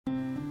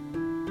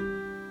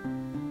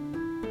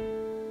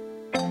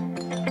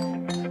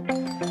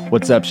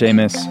What's up,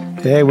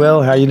 Seamus? Hey,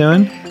 Will, how you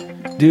doing?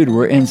 Dude,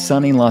 we're in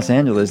sunny Los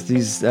Angeles.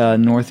 These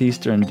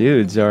northeastern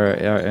dudes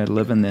are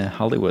living the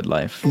Hollywood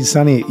life. It's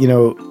sunny. You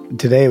know,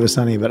 today it was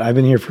sunny, but I've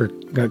been here for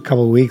a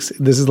couple of weeks.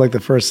 This is like the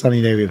first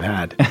sunny day we've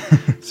had.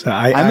 So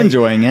I'm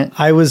enjoying it.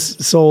 I was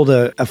sold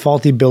a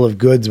faulty bill of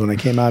goods when I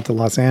came out to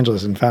Los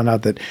Angeles and found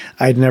out that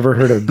I'd never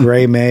heard of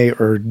gray May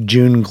or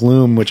June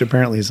gloom, which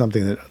apparently is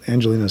something that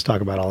Angelinos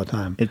talk about all the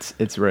time.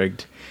 It's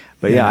rigged.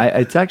 But yeah,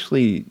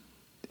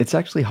 it's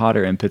actually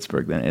hotter in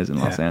Pittsburgh than it is in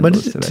Los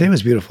Angeles today. Today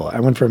was beautiful. I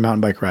went for a mountain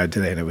bike ride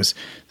today, and it was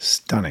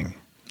stunning.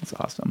 That's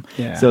awesome.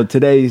 Yeah. So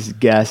today's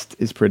guest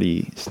is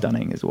pretty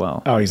stunning as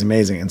well. Oh, he's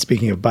amazing. And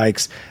speaking of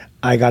bikes,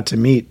 I got to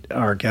meet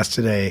our guest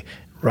today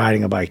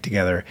riding a bike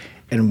together.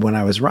 And when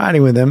I was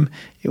riding with him,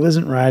 he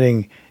wasn't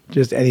riding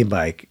just any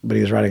bike, but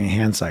he was riding a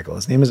hand cycle.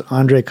 His name is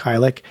Andrei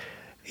Kailik.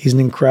 He's an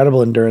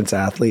incredible endurance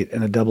athlete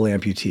and a double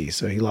amputee.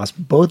 So he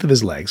lost both of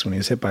his legs when he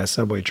was hit by a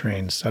subway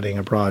train studying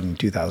abroad in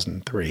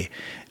 2003.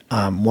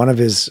 One of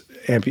his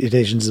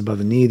amputations is above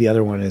the knee. The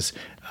other one is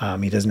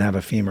he doesn't have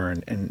a femur,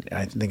 and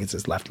I think it's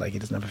his left leg. He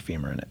doesn't have a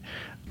femur in it.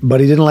 But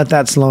he didn't let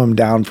that slow him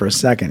down for a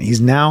second.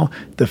 He's now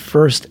the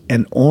first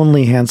and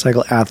only hand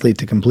cycle athlete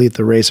to complete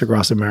the Race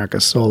Across America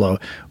solo,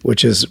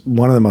 which is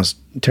one of the most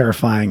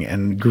terrifying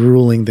and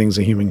grueling things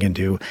a human can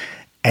do.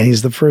 And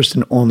he's the first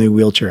and only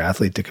wheelchair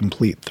athlete to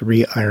complete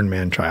 3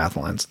 Ironman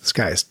triathlons. This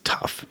guy is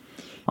tough.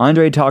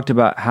 Andrei talked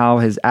about how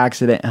his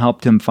accident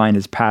helped him find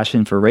his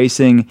passion for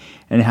racing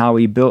and how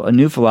he built a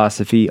new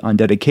philosophy on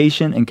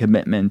dedication and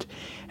commitment.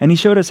 And he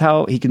showed us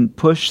how he can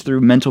push through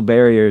mental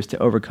barriers to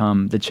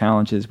overcome the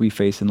challenges we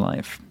face in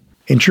life.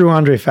 In true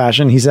Andrei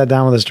fashion, he sat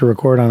down with us to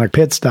record on a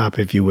pit stop,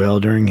 if you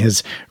will, during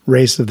his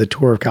race of the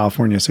Tour of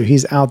California. So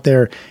he's out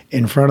there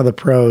in front of the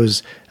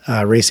pros,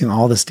 racing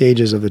all the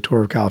stages of the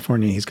Tour of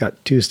California. He's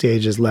got 2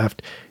 stages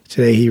left.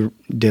 Today he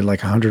did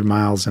like 100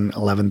 miles and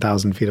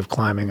 11,000 feet of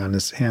climbing on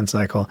his hand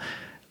cycle.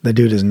 The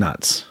dude is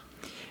nuts.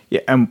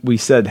 Yeah, and we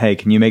said, hey,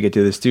 can you make it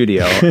to the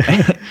studio?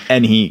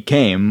 And he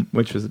came,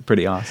 which was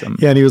pretty awesome.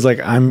 Yeah, and he was like,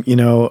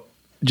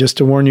 just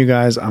to warn you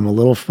guys, I'm a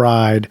little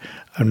fried.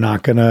 I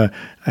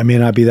may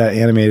not be that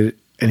animated.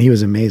 And he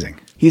was amazing.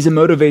 He's a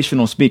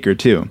motivational speaker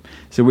too.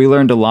 So we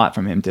learned a lot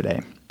from him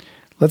today.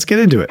 Let's get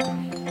into it.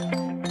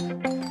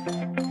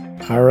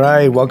 All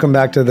right. Welcome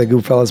back to the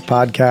Goodfellas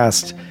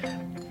podcast.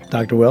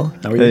 Dr. Will,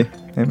 how are you?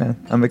 Hey,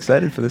 man. I'm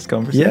excited for this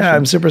conversation. Yeah,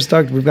 I'm super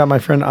stoked. We've got my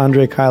friend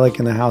Andrei Kailik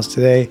in the house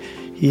today.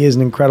 He is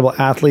an incredible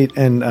athlete,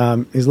 and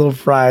he's a little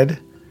fried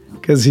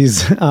because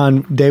he's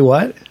on day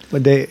what?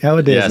 What day? How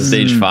a day? Yeah,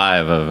 stage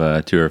 5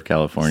 of Tour of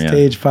California.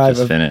 Stage 5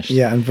 just finished.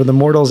 Yeah, and for the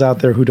mortals out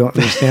there who don't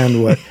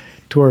understand what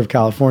Tour of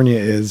California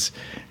is,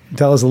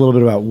 tell us a little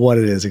bit about what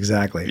it is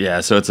exactly. Yeah,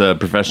 so it's a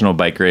professional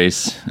bike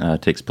race.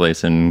 Takes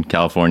place in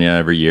California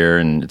every year,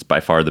 and it's by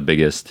far the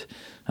biggest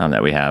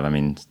that we have. I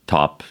mean,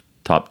 top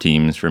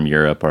teams from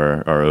Europe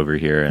are over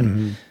here,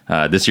 and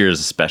this year is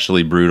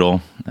especially brutal.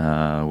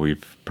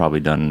 We've probably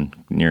done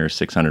near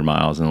 600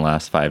 miles in the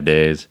last 5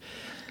 days.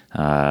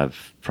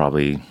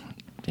 Probably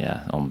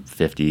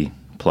 50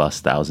 plus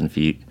thousand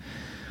feet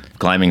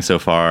climbing so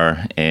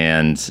far,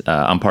 and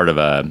I'm part of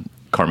a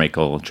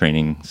Carmichael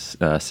Training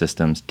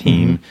Systems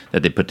team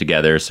that they put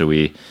together. So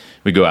we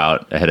go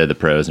out ahead of the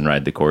pros and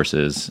ride the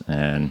courses,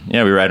 and we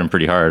ride them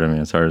pretty hard. I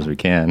mean, as hard as we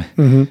can,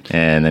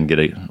 and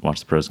then watch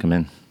the pros come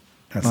in.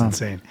 That's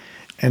insane.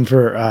 And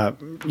for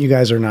you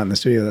guys are not in the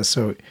studio with us,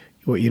 so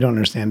what you don't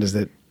understand is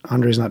that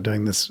Andrei's not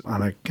doing this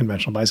on a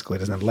conventional bicycle. He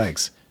doesn't have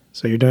legs.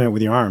 So you're doing it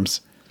with your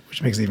arms,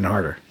 which makes it even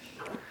harder.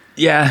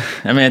 Yeah,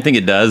 I mean, I think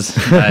it does.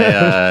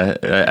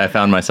 I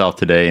found myself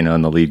today, in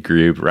the lead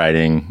group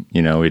riding.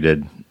 We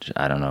did,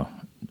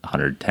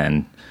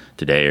 110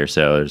 today or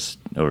so. There's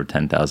over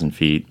 10,000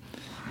 feet,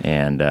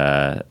 and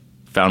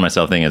found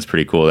myself thinking it's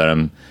pretty cool that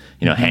I'm,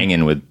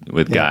 hanging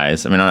with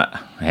guys. I mean, I'm not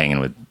hanging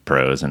with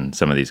pros, and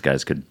some of these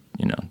guys could,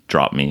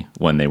 drop me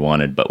when they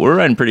wanted, but we're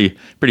riding pretty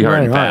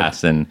hard and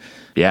fast, and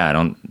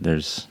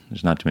there's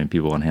not too many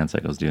people on hand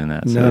cycles doing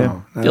that.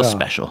 So it feels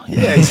special.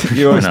 Yeah,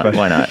 you're special.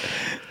 Why not?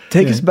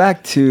 Take us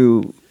back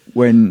to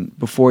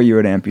before you were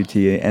an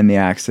amputee and the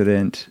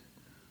accident,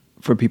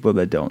 for people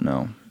that don't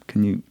know.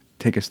 Can you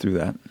take us through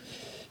that?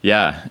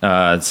 Yeah,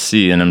 let's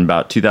see. And in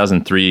about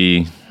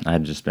 2003, I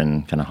had just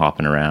been kind of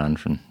hopping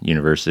around from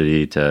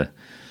university to,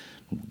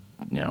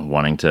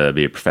 wanting to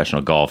be a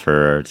professional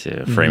golfer,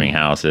 to framing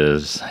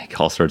houses, like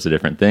all sorts of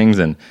different things.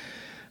 And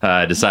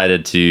I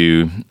decided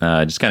to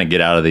just kind of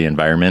get out of the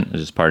environment. I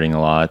was just partying a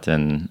lot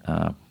and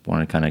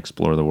wanted to kind of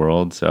explore the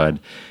world. So I'd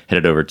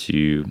headed over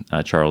to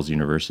Charles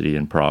University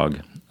in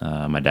Prague.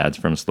 My dad's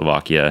from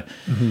Slovakia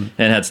and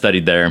had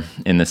studied there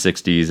in the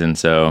 60s. And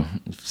so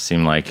it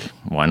seemed like,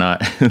 why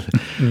not?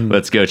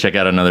 Let's go check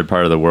out another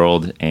part of the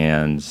world.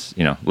 And,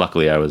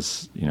 luckily I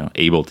was,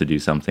 able to do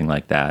something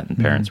like that. And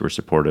parents were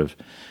supportive.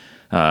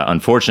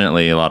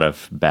 Unfortunately, a lot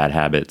of bad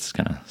habits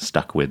kind of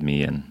stuck with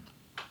me. And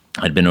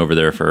I'd been over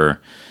there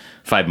for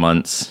 5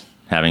 months,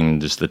 having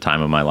just the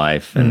time of my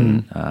life.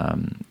 And,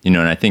 and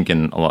I think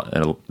in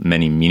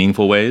many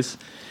meaningful ways,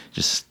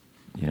 just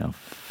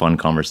fun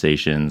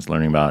conversations,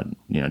 learning about,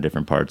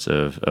 different parts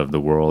of the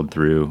world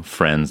through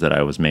friends that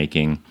I was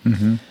making.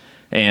 Mm-hmm.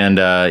 And,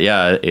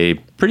 a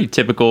pretty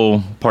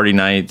typical party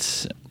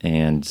night.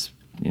 And,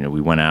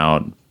 we went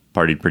out,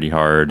 partied pretty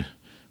hard,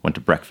 went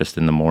to breakfast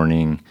in the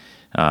morning.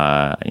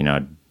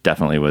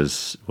 Definitely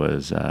was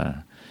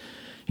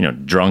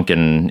drunk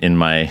in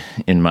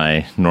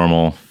my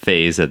normal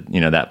phase at,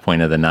 that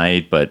point of the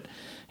night. But,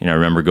 I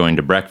remember going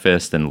to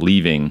breakfast and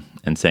leaving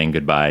and saying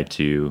goodbye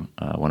to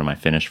one of my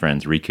Finnish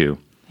friends, Riku.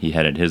 He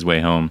headed his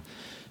way home,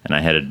 and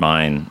I headed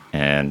mine.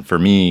 And for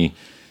me,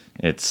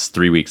 it's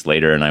 3 weeks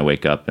later, and I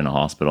wake up in a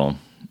hospital,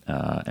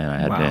 and I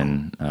had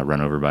been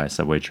run over by a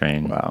subway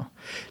train. Wow.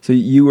 So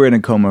you were in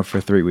a coma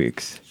for 3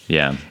 weeks.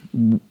 Yeah.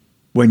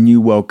 When you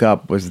woke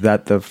up, was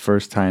that the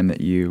first time that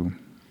you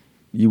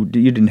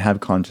didn't have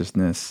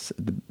consciousness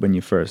when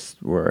you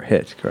first were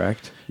hit,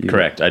 correct?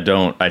 Correct. I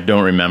don't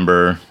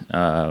remember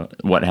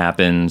what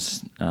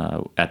happens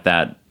at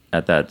that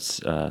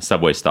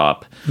subway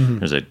stop. Mm-hmm.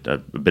 There's a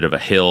bit of a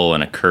hill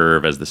and a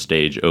curve as the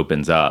stage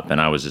opens up,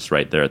 and I was just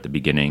right there at the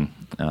beginning.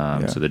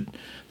 So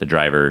the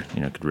driver,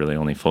 could really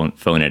only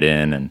phone it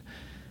in, and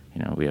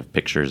we have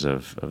pictures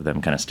of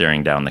them kind of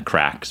staring down the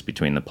cracks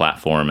between the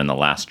platform and the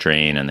last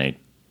train, and they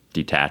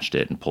detached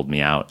it and pulled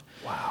me out.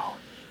 Wow.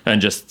 And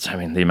just,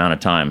 the amount of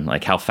time,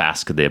 like how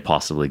fast could they have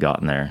possibly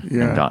gotten there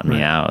and gotten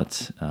me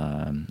out?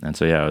 And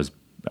so,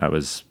 I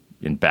was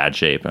in bad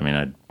shape.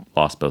 I'd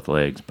lost both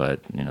legs,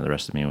 but, the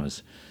rest of me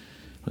was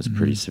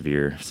pretty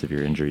severe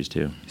injuries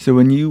too. So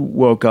when you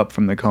woke up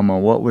from the coma,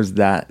 what was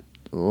that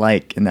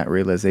like in that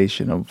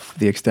realization of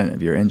the extent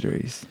of your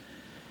injuries?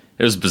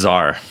 It was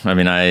bizarre.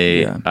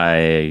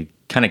 I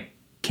kind of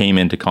came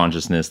into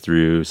consciousness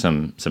through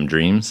some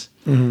dreams.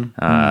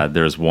 Mm-hmm.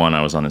 There was one,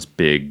 I was on this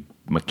big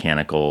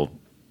mechanical,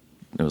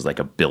 it was like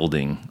a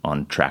building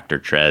on tractor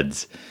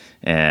treads,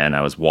 and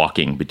I was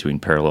walking between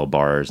parallel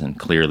bars and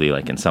clearly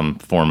like in some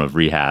form of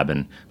rehab,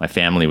 and my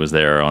family was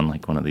there on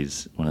like one of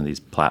these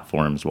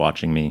platforms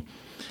watching me.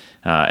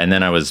 And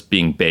then I was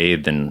being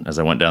bathed, and as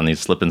I went down these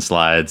slip and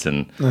slides,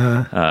 and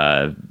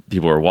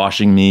people were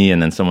washing me,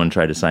 and then someone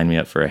tried to sign me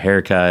up for a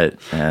haircut,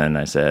 and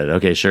I said,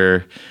 okay,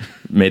 sure.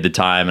 Made the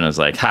time, and I was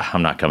like,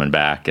 I'm not coming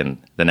back.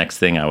 And the next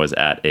thing, I was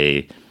at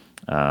a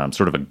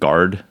sort of a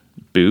guard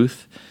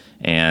booth,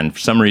 and for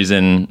some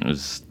reason, it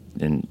was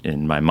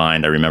in my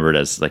mind, I remember it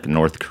as like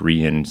North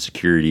Korean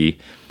security,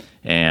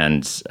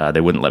 and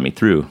they wouldn't let me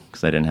through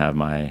because I didn't have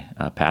my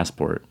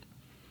passport.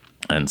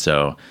 And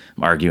so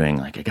I'm arguing,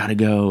 like, I got to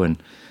go.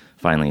 And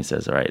finally he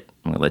says, all right,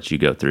 I'm going to let you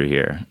go through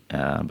here,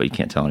 but you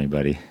can't tell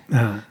anybody.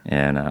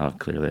 And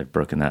clearly I've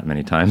broken that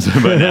many times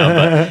by now.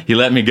 But he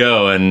let me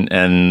go.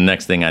 And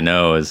next thing I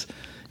know is,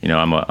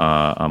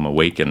 I'm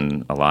awake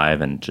and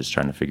alive and just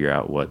trying to figure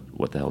out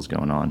what the hell's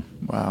going on.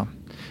 Wow.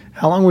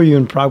 How long were you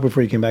in Prague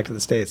before you came back to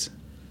the States?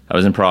 I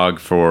was in Prague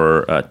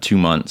for 2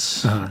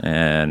 months,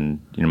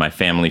 and my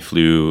family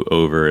flew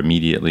over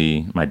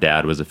immediately. My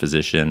dad was a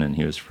physician, and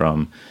he was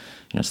from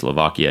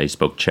Slovakia. He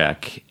spoke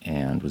Czech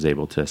and was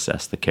able to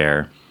assess the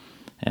care.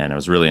 And I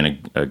was really in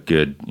a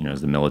good, it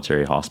was the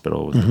military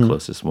hospital was the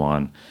closest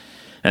one.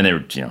 And they,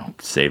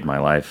 saved my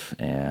life.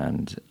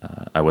 And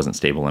I wasn't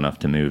stable enough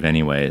to move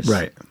anyways.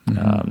 Right.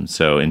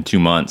 So in 2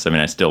 months,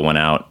 I still went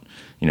out,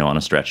 on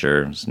a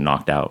stretcher, was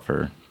knocked out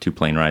for 2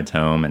 plane rides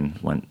home, and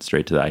went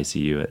straight to the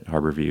ICU at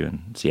Harborview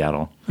in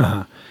Seattle.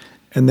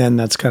 And then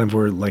that's kind of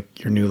where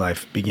like your new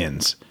life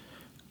begins.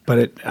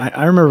 But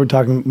I remember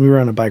we were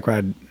on a bike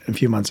ride a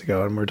few months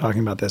ago, and we were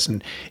talking about this,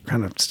 and you're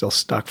kind of still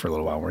stuck for a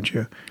little while, weren't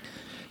you?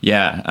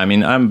 Yeah.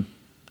 I'm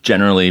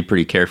generally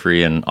pretty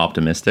carefree and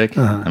optimistic.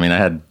 I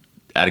had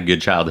a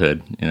good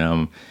childhood,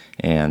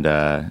 and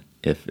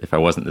if I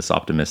wasn't this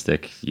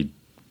optimistic, you'd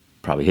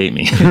probably hate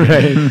me.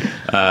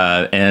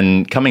 Right.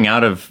 And coming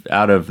out of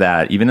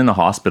that, even in the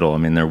hospital,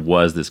 there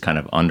was this kind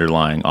of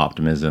underlying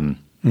optimism.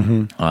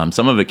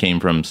 Some of it came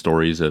from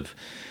stories of,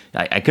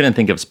 I couldn't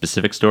think of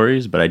specific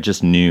stories, but I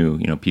just knew,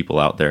 people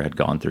out there had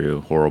gone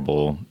through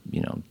horrible,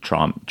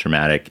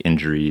 traumatic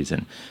injuries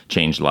and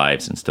changed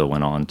lives and still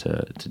went on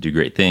to do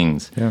great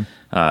things. Yeah.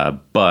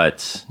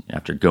 But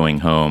after going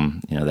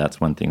home,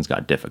 that's when things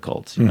got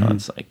difficult.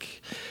 It's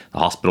like the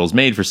hospital's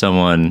made for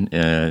someone,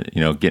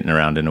 getting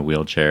around in a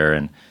wheelchair.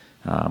 And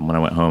when I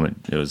went home,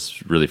 it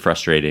was really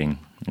frustrating.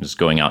 Just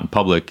going out in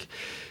public,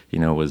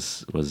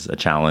 was a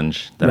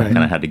challenge that I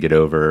kind of had to get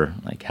over,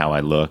 like how I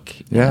look.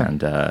 Yeah.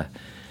 And,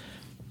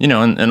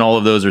 and all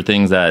of those are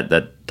things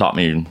that taught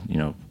me,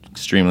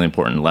 extremely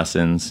important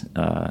lessons.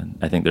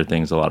 I think they're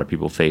things a lot of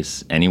people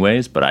face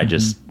anyways, but I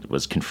just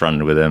was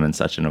confronted with them in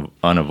such an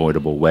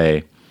unavoidable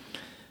way,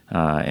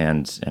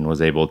 and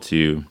was able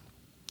to,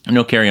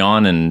 carry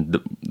on.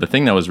 And the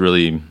thing that was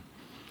really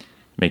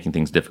making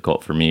things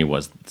difficult for me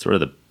was sort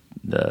of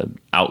the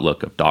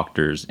outlook of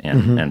doctors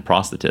and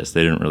prosthetists.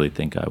 They didn't really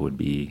think I would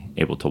be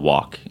able to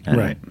walk. And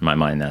in my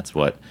mind, that's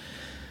what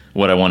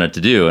I wanted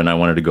to do. And I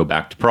wanted to go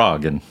back to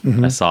Prague, and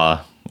I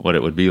saw what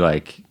it would be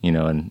like, in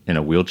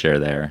a wheelchair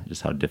there,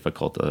 just how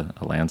difficult a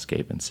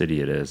landscape and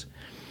city it is.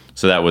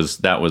 So that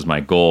was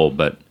my goal.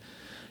 But,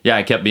 yeah,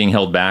 I kept being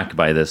held back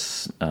by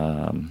this,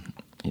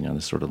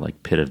 this sort of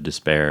like pit of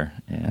despair.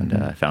 And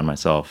I found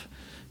myself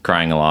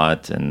crying a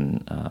lot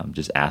and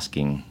just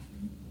asking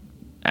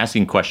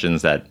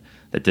questions that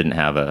didn't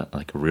have a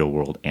real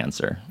world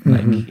answer.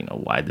 Like,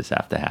 why'd this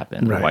have to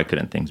happen? Right. Why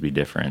couldn't things be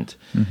different?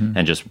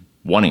 And just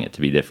wanting it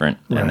to be different.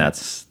 Right. And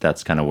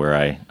that's kind of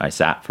where I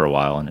sat for a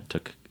while, and it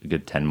took a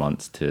good 10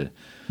 months to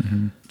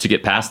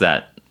get past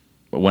that.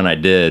 But when I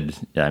did,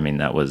 I mean,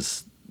 that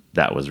was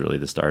really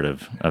the start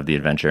of the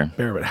adventure.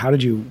 Fair, but how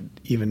did you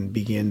even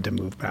begin to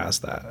move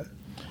past that?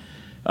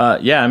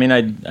 I mean,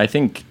 I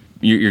think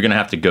you're going to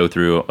have to go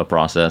through a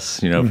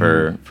process,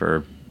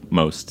 for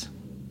most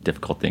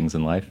difficult things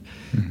in life.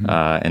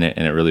 And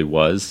it really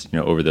was,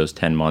 over those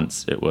 10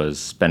 months, it was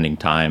spending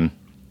time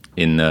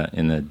in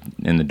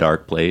the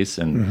dark place.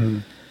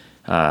 And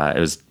it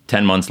was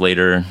 10 months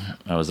later,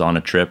 I was on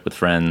a trip with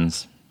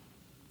friends.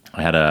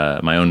 I had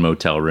my own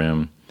motel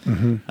room.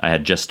 I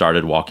had just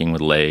started walking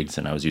with legs,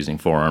 and I was using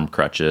forearm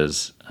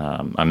crutches.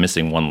 I'm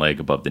missing one leg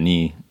above the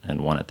knee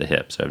and one at the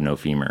hip, so I have no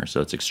femur. So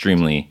it's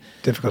extremely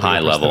Difficult high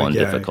level and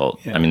prosthetic, difficult.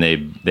 yeah. I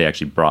mean, they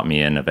actually brought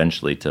me in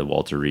eventually to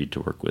Walter Reed to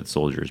work with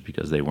soldiers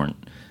because they weren't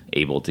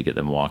able to get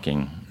them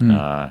walking.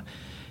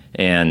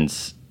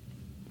 And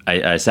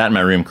I sat in my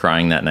room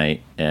crying that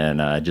night,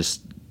 and I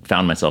just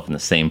found myself in the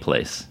same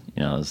place.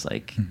 I was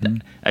like,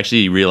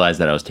 actually realized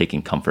that I was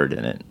taking comfort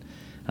in it.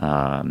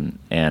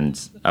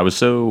 And I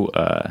was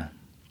I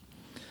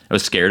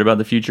was scared about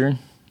the future.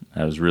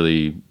 I was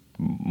really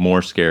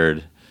more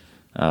scared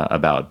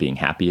about being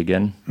happy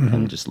again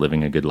and just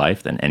living a good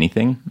life than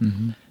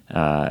anything.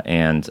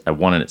 And I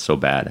wanted it so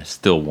bad. I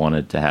still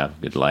wanted to have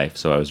a good life.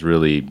 So I was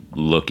really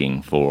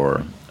looking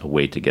for a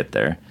way to get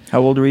there.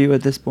 How old were you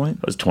at this point?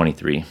 I was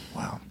 23.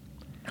 Wow.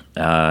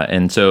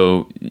 And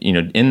so,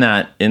 in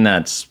that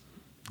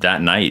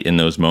night, in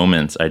those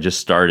moments, I just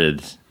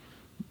started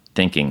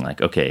thinking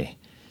like, okay,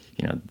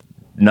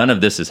 none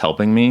of this is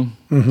helping me.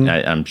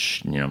 I'm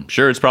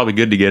sure it's probably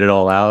good to get it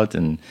all out,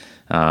 and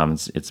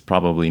it's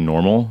probably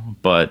normal.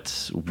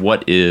 But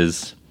what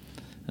is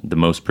the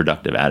most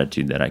productive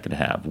attitude that I could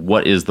have?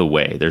 What is the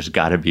way? There's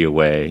got to be a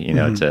way,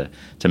 to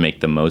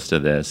make the most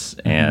of this.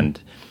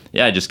 And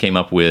yeah, I just came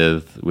up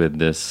with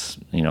this,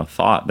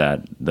 thought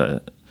that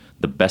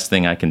the best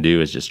thing I can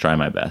do is just try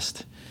my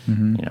best.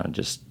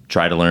 Just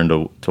try to learn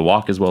to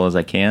walk as well as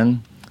I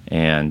can.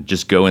 And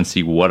just go and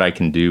see what I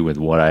can do with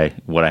what I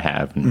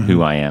have and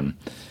who I am.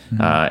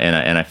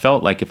 And I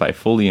felt like if I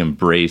fully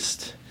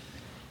embraced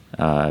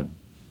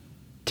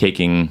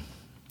taking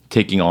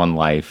on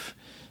life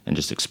and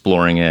just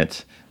exploring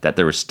it, that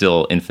there were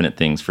still infinite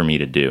things for me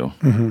to do.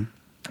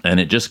 And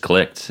it just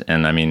clicked.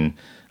 And I mean,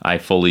 I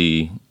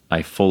fully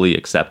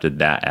accepted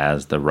that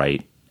as the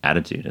right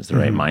attitude, as the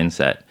right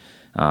mindset.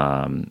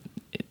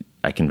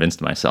 I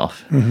convinced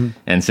myself.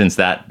 And since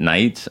that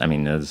night, I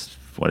mean, it was,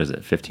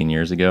 15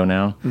 years ago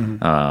now?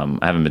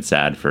 I haven't been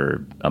sad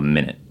for a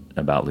minute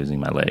about losing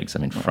my legs. I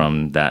mean,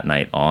 from that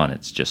night on,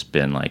 it's just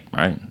been like,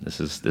 all right,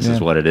 this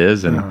is what it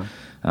is. And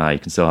you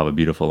can still have a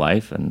beautiful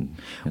life. And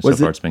so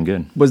far it's been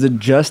good. Was it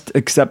just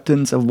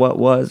acceptance of what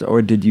was,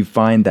 or did you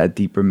find that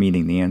deeper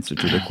meaning, the answer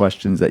to the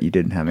questions that you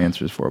didn't have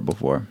answers for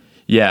before?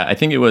 Yeah, I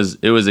think it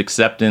was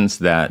acceptance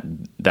that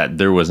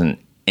there wasn't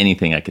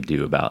anything I could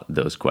do about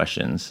those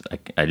questions.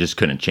 I just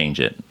couldn't change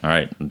it. All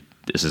right,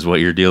 this is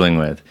what you're dealing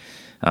with.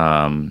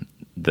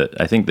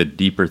 I think the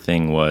deeper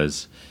thing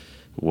was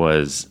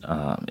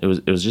it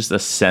was just a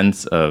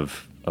sense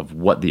of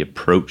what the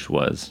approach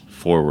was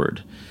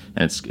forward,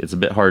 and it's a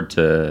bit hard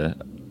to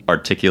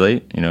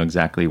articulate,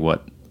 exactly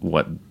what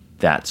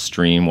that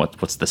stream,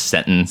 what's the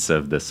sentence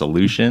of the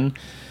solution,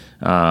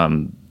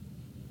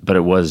 but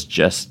it was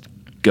just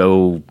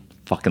go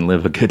fucking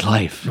live a good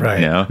life,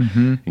 right?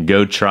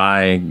 Go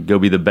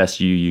be the best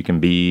you can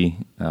be.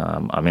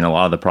 I mean, a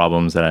lot of the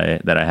problems that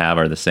I have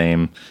are the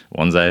same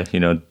ones I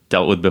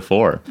dealt with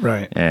before,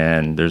 right?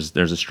 And there's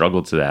a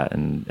struggle to that,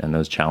 and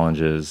those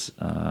challenges,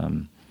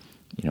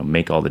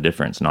 make all the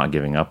difference. Not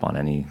giving up on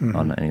any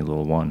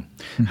little one.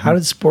 How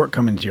did sport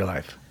come into your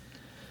life?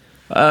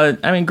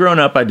 I mean, growing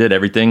up, I did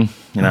everything.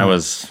 I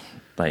was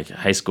like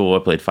high school. I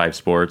played 5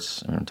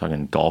 sports. I'm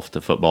talking golf to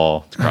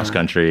football to cross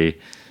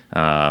country.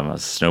 I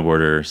was a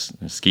snowboarder,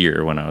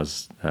 skier when I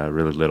was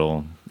really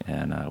little,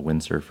 and a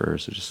windsurfer.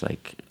 So just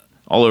like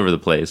all over the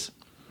place.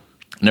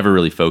 Never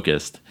really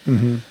focused.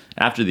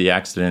 After the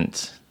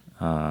accident,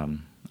 I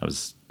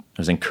was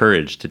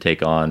encouraged to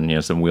take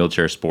on some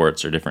wheelchair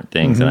sports or different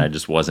things, and I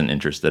just wasn't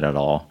interested at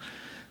all.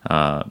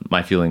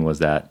 My feeling was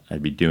that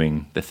I'd be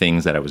doing the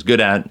things that I was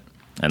good at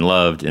and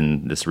loved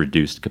in this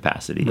reduced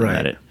capacity,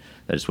 right. and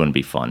that just wouldn't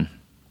be fun.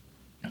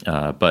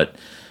 But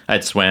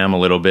I'd swam a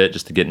little bit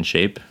just to get in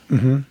shape. I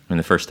mean,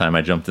 the first time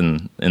I jumped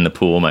in the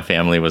pool, my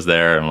family was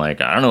there. I'm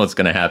like, I don't know what's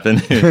going to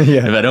happen.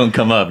 If I don't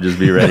come up, just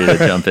be ready to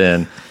jump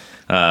in.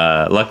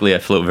 Luckily, I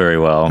float very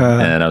well,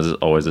 and I was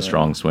always a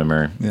strong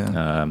swimmer.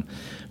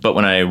 But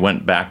when I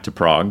went back to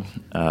Prague,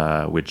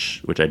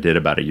 which I did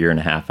about a year and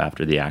a half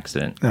after the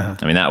accident,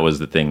 I mean, that was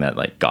the thing that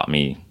like got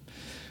me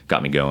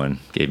going,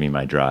 gave me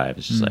my drive.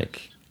 It's just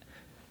like,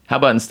 how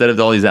about instead of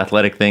all these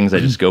athletic things, I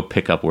just go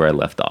pick up where I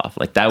left off?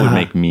 Like that would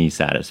make me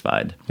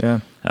satisfied.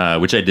 Yeah.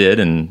 Which I did.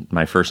 And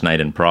my first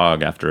night in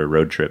Prague after a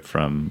road trip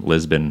from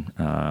Lisbon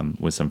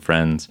with some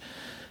friends,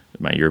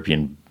 my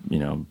European,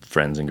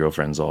 friends and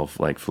girlfriends all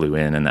like flew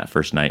in. And that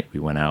first night we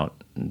went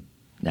out. And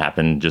it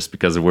happened just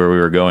because of where we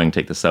were going,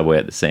 take the subway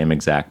at the same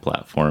exact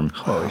platform.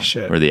 Holy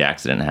shit. Where the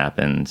accident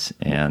happened.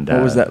 And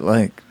What was that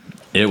like?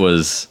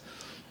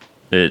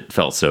 It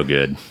felt so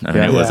good. I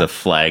mean, it was a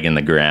flag in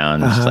the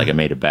ground, just like I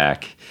made it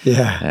back.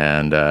 Yeah.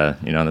 And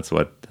that's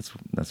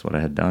what I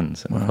had done.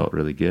 So it felt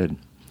really good.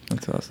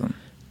 That's awesome.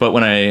 But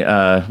when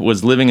I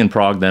was living in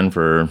Prague then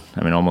for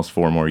almost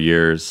 4 more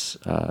years,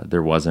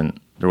 there wasn't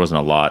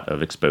a lot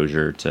of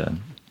exposure to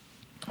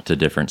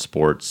different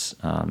sports.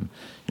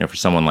 For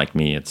someone like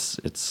me,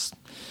 it's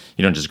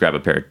you don't just grab a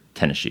pair of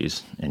tennis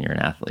shoes and you're an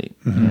athlete.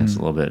 Mm-hmm. It's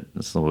a little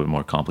bit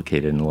more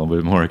complicated and a little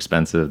bit more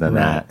expensive than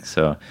that.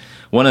 So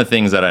one of the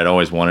things that I'd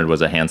always wanted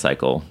was a hand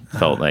cycle.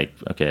 Felt like,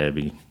 okay, it'd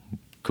be a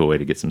cool way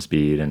to get some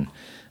speed and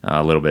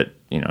a little bit,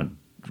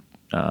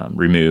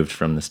 removed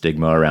from the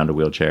stigma around a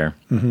wheelchair.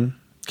 Mm-hmm.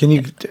 Can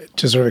you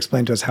just sort of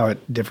explain to us how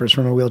it differs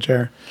from a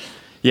wheelchair?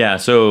 Yeah,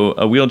 so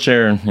a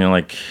wheelchair,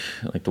 like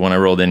the one I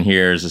rolled in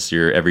here is just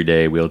your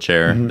everyday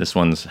wheelchair. Mm-hmm. This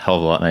one's a hell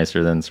of a lot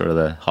nicer than sort of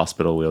the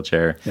hospital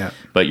wheelchair. Yeah.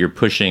 But you're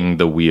pushing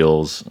the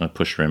wheels, a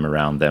push rim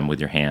around them with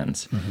your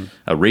hands. Mm-hmm.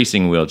 A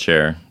racing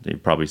wheelchair that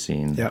you've probably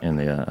seen in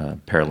the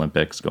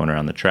Paralympics going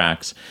around the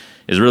tracks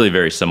is really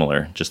very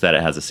similar, just that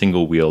it has a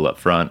single wheel up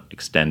front,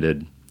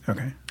 extended.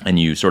 Okay. And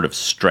you sort of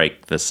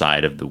strike the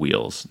side of the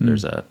wheels. Mm-hmm.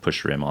 There's a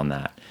push rim on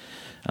that.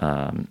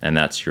 And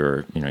that's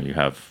your, you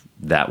have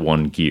that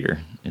one gear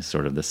is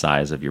sort of the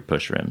size of your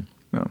push rim.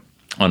 Oh.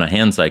 On a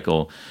hand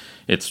cycle,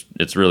 it's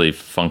really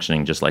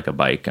functioning just like a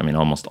bike. I mean,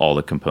 almost all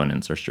the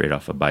components are straight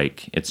off a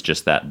bike. It's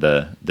just that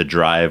the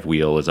drive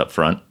wheel is up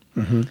front,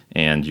 mm-hmm.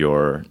 and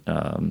your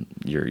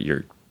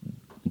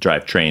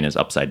drive train is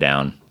upside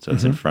down, so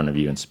it's in front of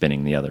you and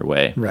spinning the other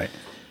way. Right.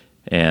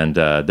 And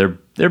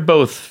they're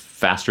both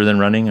faster than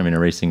running. I mean, a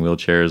racing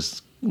wheelchair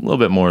is a little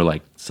bit more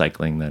like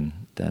cycling than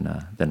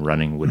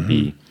running would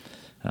be.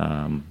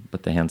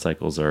 But the hand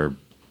cycles are,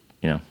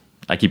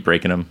 I keep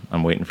breaking them.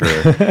 I'm waiting for,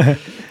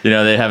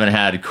 they haven't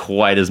had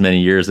quite as many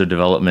years of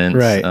development.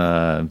 Right.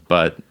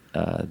 But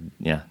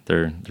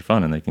they're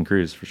fun and they can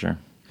cruise for sure.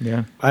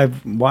 Yeah.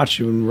 I've watched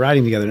you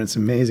riding together and it's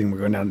amazing. We're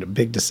going down to a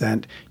big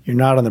descent. You're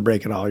not on the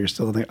brake at all. You're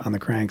still on the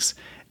cranks.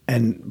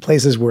 And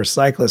places where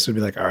cyclists would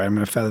be like, all right, I'm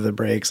going to feather the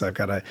brakes. I've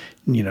got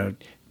to,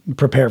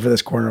 prepare for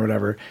this corner or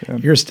whatever. Yeah.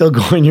 You're still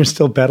going, you're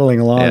still pedaling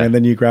along, and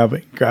then you grab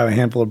a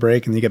handful of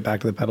brake and you get back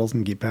to the pedals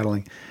and keep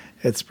pedaling.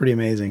 It's pretty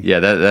amazing. Yeah,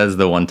 that's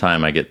the one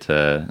time I get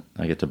to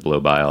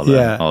blow by all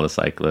the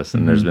cyclists,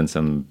 and there's been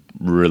some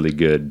really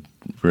good,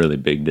 really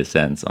big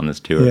descents on this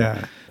tour.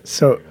 Yeah.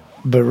 So,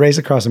 but Race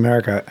Across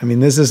America, I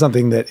mean, this is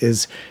something that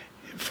is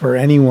for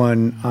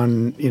anyone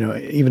on,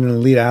 even an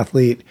elite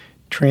athlete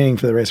training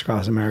for the Race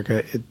Across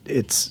America.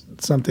 It's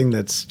something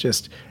that's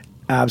just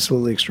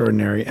absolutely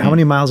extraordinary. How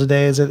many miles a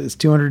day is it? It's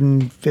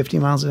 250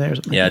 miles a day or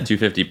something? Yeah,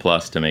 250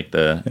 plus to make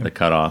the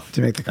cutoff.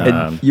 To make the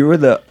cutoff. You were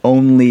the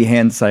only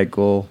hand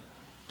cycle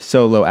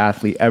solo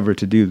athlete ever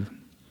to do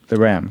the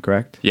Ram,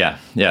 correct? Yeah,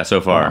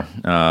 so far.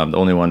 Wow. The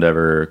only one to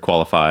ever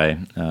qualify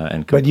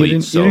and complete. But you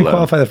didn't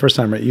qualify the first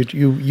time, right?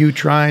 You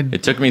tried.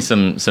 It took me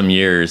some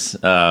years.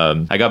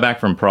 I got back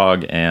from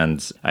Prague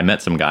and I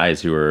met some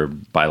guys who were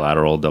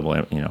bilateral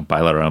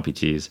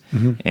amputees,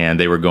 mm-hmm. and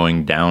they were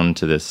going down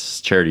to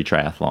this charity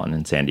triathlon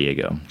in San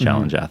Diego,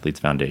 Challenge mm-hmm. Athletes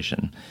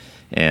Foundation.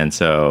 And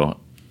so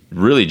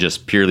really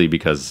just purely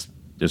because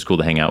it was cool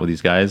to hang out with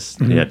these guys.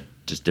 Mm-hmm. They had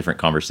just different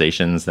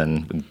conversations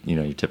than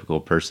your typical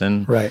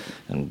person. Right.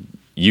 And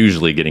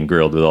usually getting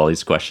grilled with all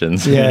these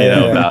questions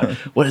about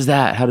what is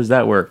that? How does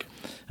that work?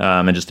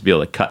 And just to be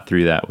able to cut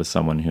through that with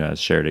someone who has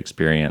shared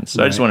experience.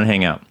 So I just wanted to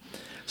hang out.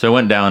 So I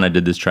went down, I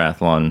did this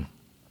triathlon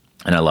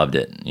and I loved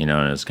it. And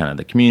it was kind of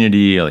the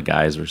community, the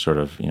guys were sort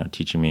of,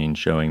 teaching me and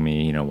showing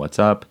me, what's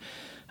up.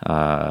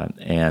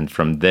 And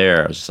from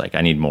there I was just like,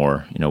 I need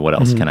more, what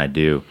else mm-hmm. can I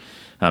do?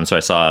 So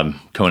I saw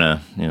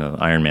Kona,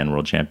 Ironman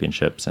World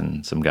Championships,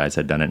 and some guys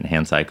had done it in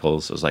hand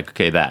cycles. I was like,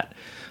 okay,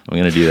 I'm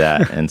going to do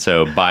that. And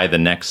so by the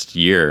next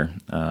year,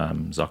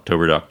 it was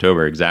October to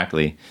October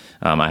exactly,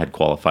 I had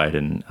qualified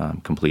and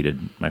completed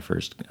my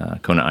first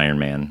Kona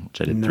Ironman, which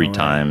I did 3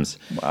 times.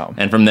 Wow.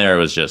 And from there, it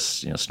was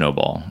just,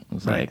 snowball. It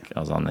was like I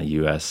was on the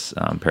U.S.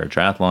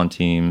 Paratriathlon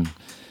team,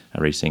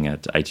 racing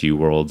at ITU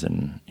Worlds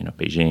in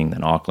Beijing,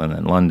 then Auckland,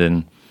 then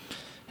London.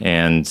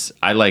 And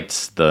I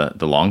liked the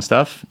long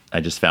stuff.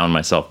 I just found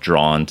myself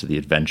drawn to the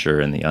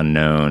adventure and the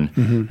unknown.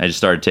 Mm-hmm. I just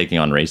started taking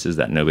on races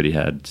that nobody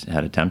had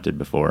attempted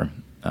before.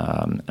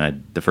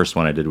 The first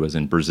one I did was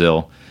in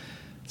Brazil.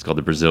 It's called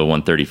the Brazil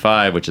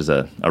 135, which is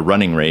a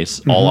running race,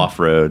 mm-hmm. all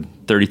off-road,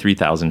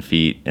 33,000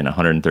 feet and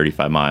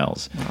 135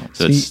 miles. Wow.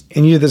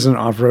 And you did this in an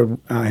off-road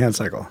hand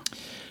cycle?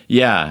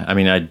 Yeah. I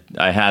mean,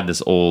 I had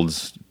this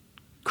old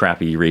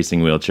crappy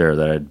racing wheelchair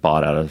that I'd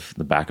bought out of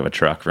the back of a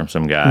truck from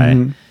some guy.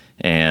 Mm-hmm.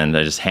 And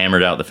I just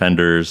hammered out the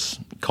fenders,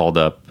 called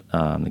up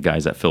the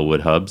guys at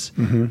Philwood Hubs,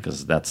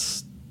 because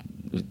that's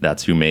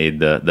who made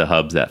the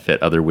hubs that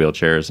fit other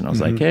wheelchairs. And I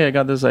was like, hey, I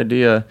got this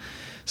idea.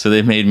 So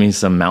they made me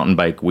some mountain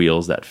bike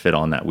wheels that fit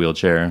on that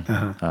wheelchair.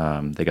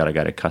 They got a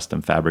guy to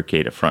custom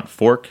fabricate a front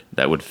fork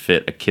that would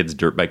fit a kid's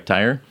dirt bike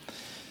tire.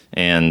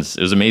 And it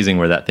was amazing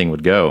where that thing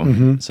would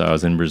go. So I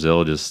was in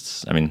Brazil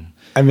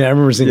I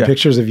remember seeing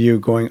pictures of you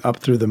going up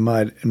through the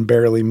mud and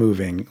barely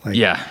moving. Like,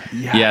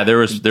 yeah. There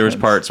was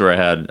parts where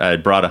I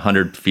had brought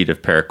 100 feet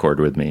of paracord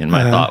with me, and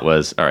my thought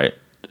was, all right,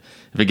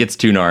 if it gets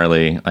too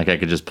gnarly, like I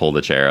could just pull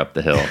the chair up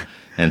the hill.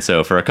 And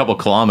so for a couple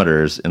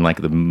kilometers in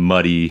like the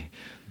muddy,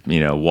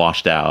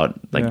 washed out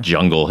like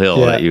jungle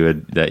hill that you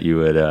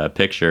would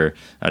picture,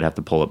 I'd have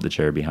to pull up the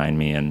chair behind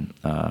me, and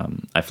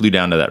I flew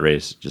down to that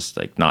race just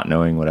like not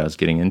knowing what I was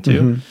getting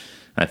into.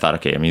 I thought,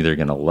 okay, I'm either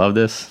going to love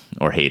this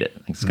or hate it.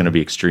 It's going to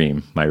be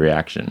extreme, my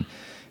reaction.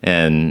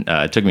 And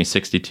it took me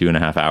 62 and a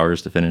half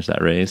hours to finish that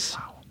race.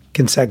 Wow.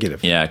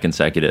 Consecutive. Yeah,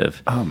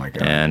 consecutive. Oh my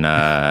God. And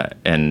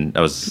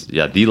I was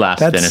the last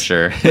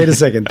finisher. Wait a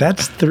second.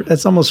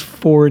 That's almost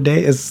 4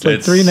 days. It's like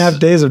 3.5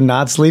 days of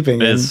not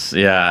sleeping.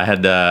 I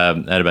had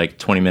a like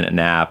 20-minute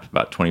nap,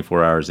 about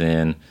 24 hours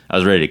in. I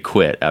was ready to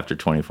quit after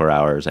 24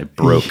 hours. I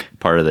broke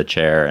part of the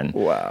chair, and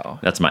wow,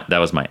 that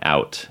was my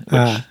out,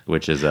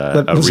 which is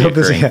a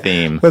recurring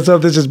theme. Let's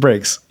hope this just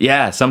breaks.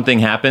 Yeah, something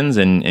happens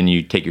and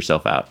you take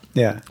yourself out.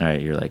 Yeah. All right,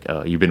 you're like,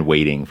 oh, you've been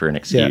waiting for an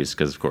excuse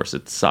because, of course,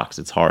 it sucks.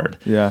 It's hard.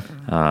 Yeah.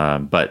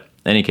 But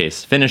in any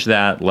case, finished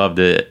that, loved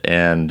it,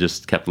 and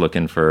just kept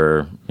looking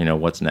for,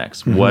 what's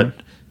next. What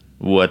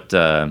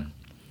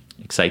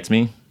excites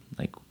me?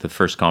 Like the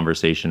first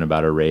conversation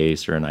about a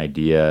race or an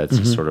idea, it's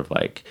just sort of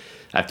like,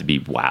 I have to be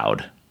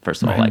wowed.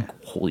 First of all,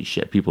 like, holy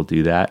shit, people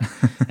do that.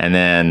 And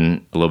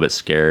then a little bit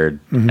scared,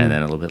 and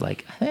then a little bit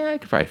like, I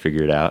could probably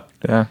figure it out.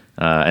 Yeah.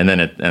 And then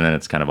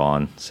it's kind of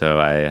on. So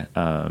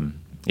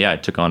I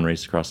took on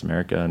Race Across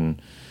America, and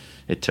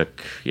it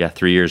took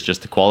 3 years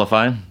just to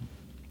qualify.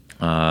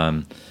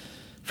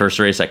 First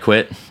race I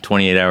quit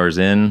 28 hours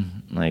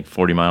in, like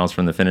 40 miles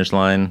from the finish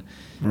line.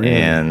 Really?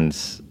 And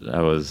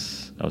I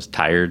was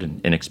tired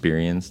and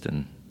inexperienced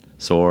and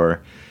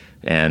sore.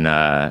 And,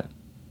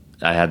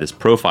 I had this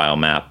profile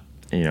map,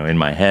 in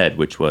my head,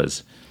 which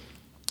was,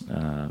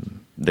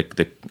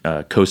 the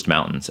coast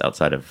mountains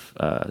outside of,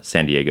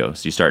 San Diego.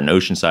 So you start in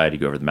Oceanside, you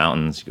go over the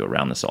mountains, you go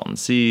around the Salton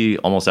Sea,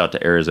 almost out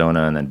to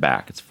Arizona, and then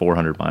back. It's a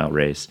 400-mile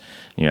race.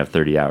 And you have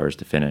 30 hours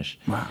to finish.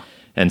 Wow.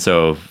 And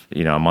so,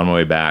 I'm on my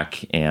way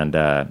back, and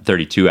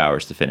 32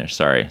 hours to finish,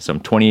 sorry. So I'm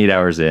 28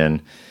 hours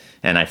in,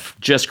 and I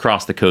just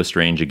crossed the Coast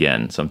Range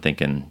again. So I'm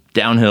thinking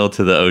downhill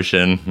to the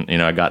ocean.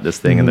 I got this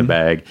thing in the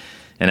bag.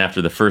 And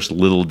after the first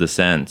little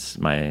descents,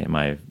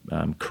 my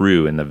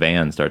crew in the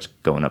van starts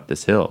going up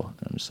this hill.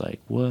 I'm just like,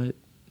 what?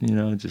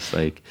 Just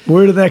like...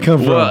 Where did that come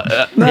from?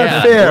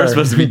 Not fair. We're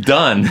supposed to be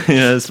done.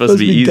 It's supposed to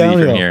be easy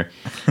downhill from here.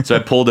 So I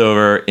pulled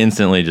over,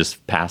 instantly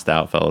just passed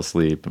out, fell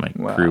asleep. And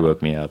my crew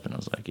woke me up, and I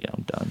was like, yeah,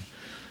 I'm done.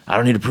 I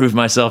don't need to prove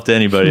myself to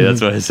anybody.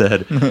 That's what I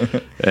said.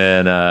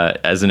 And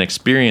as an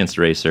experienced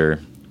racer,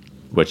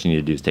 what you need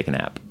to do is take a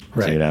nap.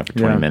 Right. So you nap for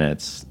 20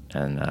 minutes,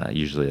 and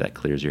usually that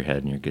clears your head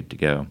and you're good to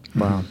go.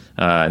 Wow.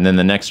 And then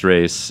the next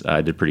race,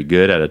 I did pretty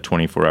good at a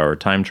 24-hour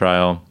time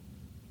trial.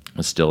 I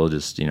was still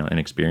just,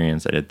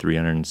 inexperienced. I did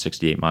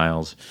 368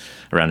 miles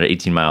around an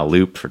 18-mile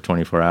loop for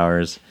 24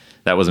 hours.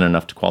 That wasn't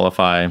enough to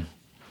qualify.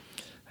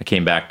 I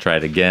came back,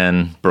 tried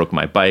again, broke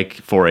my bike,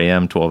 4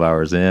 a.m., 12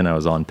 hours in. I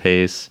was on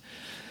pace.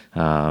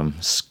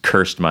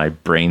 Cursed my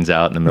brains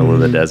out in the middle of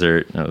the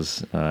desert. That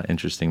was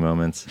interesting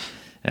moments.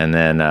 And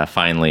then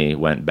finally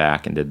went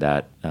back and did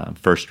that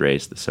first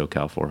race, the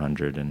SoCal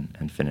 400,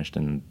 and finished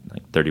in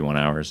like 31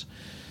 hours.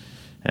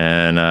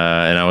 And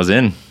I was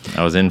in.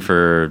 I was in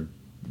for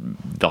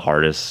the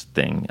hardest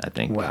thing I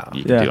think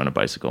you can do on a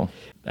bicycle.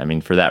 I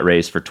mean, for that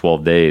race for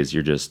 12 days,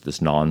 you're just this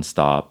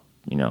nonstop,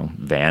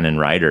 van and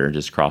rider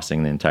just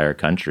crossing the entire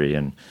country.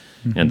 And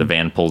the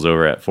van pulls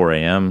over at 4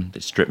 a.m. They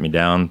strip me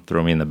down,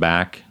 throw me in the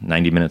back,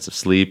 90 minutes of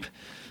sleep.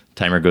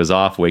 Timer goes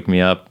off, wake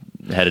me up,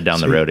 headed down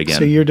the road again.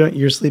 So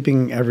you're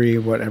sleeping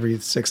every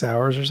 6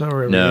 hours or so?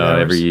 Or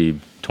every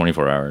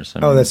 24 hours.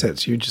 That's it.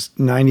 So you just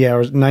 90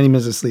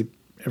 minutes of sleep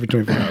every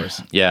 24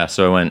 hours. Yeah.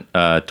 So I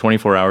went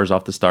 24 hours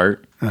off the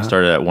start.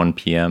 Started at 1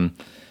 p.m.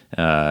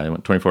 I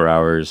went 24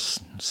 hours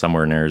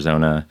somewhere in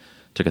Arizona,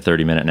 took a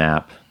 30-minute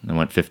nap, and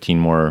went 15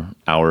 more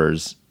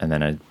hours, and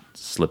then I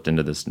slipped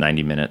into this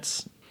 90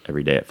 minutes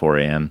every day at 4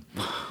 a.m.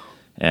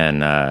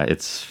 And I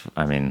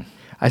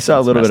saw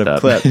a little bit of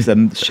clips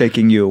them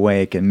shaking you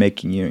awake and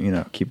making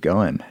you, keep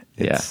going.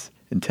 It's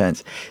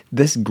intense.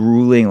 This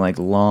grueling, like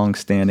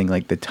long-standing,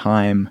 like the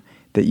time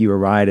that you were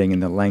riding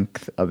and the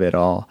length of it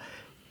all.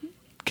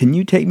 Can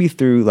you take me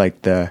through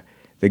like the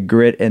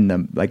grit and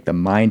the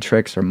mind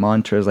tricks or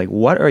mantras? Like,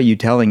 what are you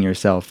telling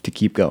yourself to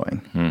keep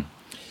going?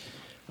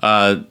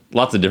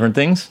 Lots of different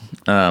things.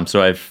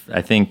 So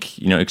I think,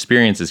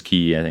 experience is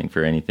key, I think,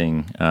 for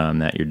anything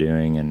that you're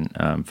doing.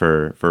 And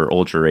for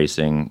ultra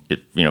racing,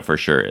 it, for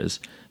sure is.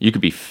 You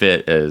could be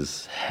fit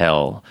as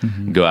hell,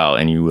 go out,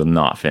 and you will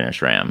not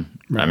finish RAM.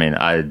 Right. I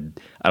mean,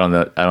 I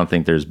don't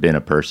think there's been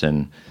a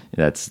person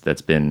that's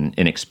been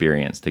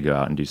inexperienced to go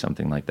out and do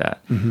something like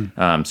that.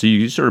 So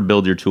you sort of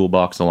build your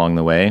toolbox along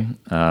the way.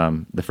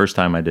 The first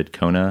time I did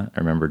Kona, I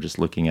remember just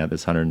looking at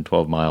this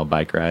 112-mile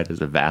bike ride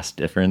as a vast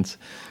difference,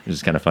 which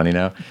is kind of funny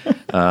now.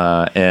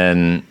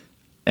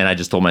 And I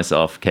just told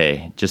myself,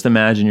 okay, just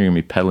imagine you're going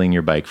to be pedaling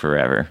your bike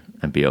forever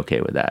and be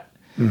okay with that.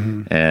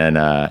 And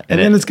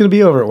then it's going to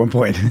be over at one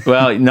point.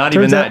 Well, not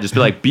even that. Just be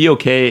like, be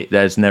okay.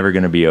 That's never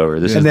going to be over.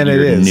 This is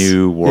your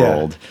new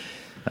world. Yeah.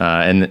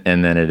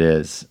 And then it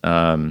is.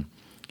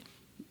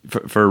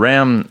 For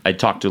Ram, I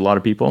talked to a lot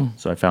of people,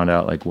 so I found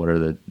out like what are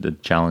the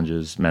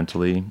challenges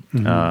mentally.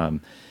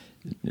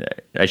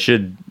 I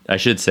should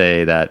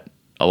say that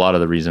a lot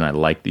of the reason I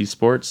like these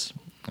sports,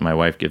 my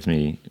wife gives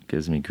me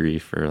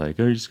grief for like,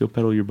 oh, you just go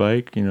pedal your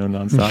bike,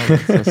 nonstop.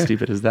 How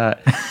stupid is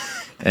that?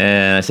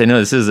 And I say, no,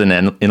 this is an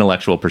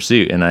intellectual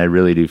pursuit, and I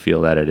really do feel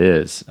that it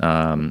is.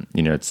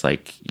 It's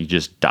like you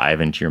just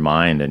dive into your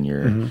mind, and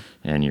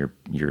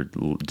you're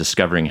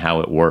discovering how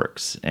it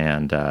works,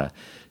 and a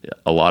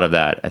lot of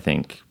that I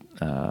think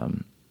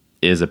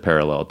is a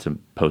parallel to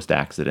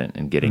post-accident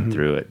and getting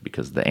through it,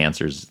 because the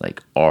answers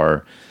like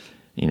are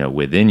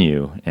within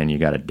you, and you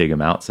got to dig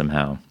them out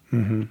somehow.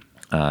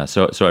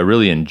 So I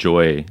really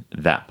enjoy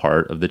that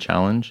part of the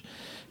challenge.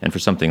 And for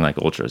something like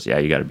ultras,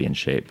 you got to be in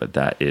shape, but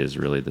that is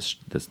really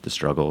the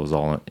struggle is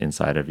all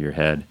inside of your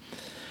head.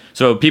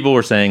 So people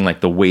were saying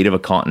like the weight of a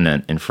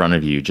continent in front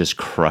of you just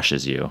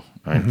crushes you.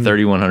 Right?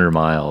 3,100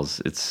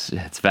 miles, it's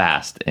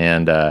fast.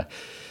 And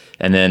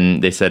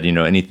then they said,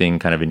 anything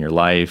kind of in your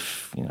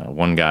life.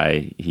 One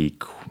guy he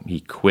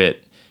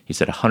quit. He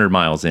said 100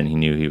 miles in, he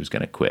knew he was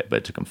going to quit, but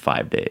it took him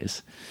 5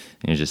 days.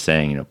 And he was just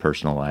saying,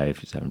 personal life,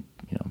 he's having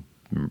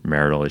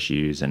marital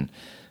issues, and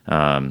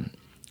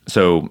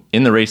so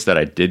in the race that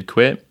I did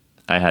quit,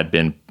 I had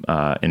been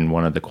in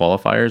one of the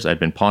qualifiers. I'd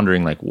been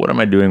pondering like, what am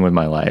I doing with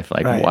my life?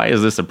 Like, why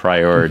is this a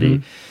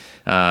priority?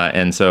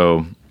 And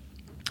so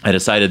I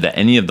decided that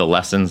any of the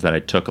lessons that I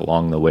took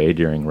along the way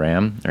during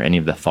Ram, or any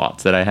of the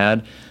thoughts that I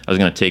had, I was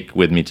going to take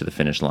with me to the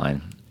finish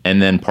line,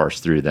 and then parse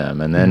through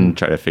them, and then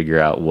try to figure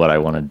out what I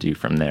want to do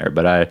from there.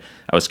 But I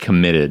was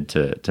committed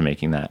to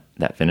making that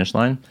finish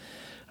line.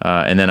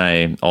 And then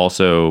I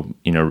also,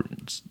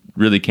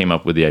 really came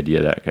up with the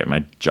idea that, okay,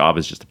 my job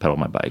is just to pedal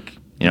my bike.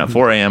 At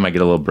 4 a.m. I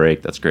get a little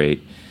break. That's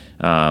great.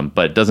 But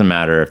it doesn't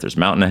matter if there's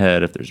mountain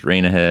ahead, if there's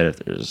rain ahead, if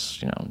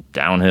there's,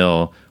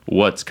 downhill,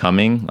 what's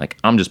coming. Like,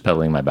 I'm just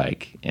pedaling my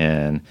bike,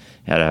 and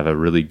you had to have a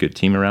really good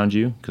team around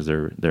you, because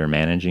they're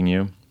managing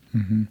you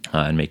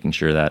and making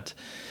sure that,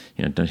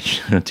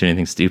 don't do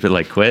anything stupid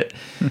like quit.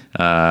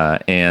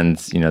 And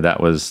that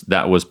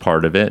was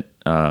part of it.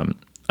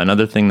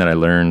 Another thing that I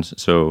learned,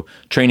 so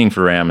training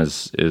for Ram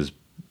is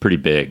pretty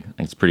big.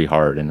 It's pretty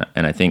hard. And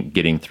I think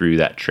getting through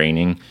that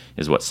training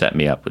is what set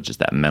me up with just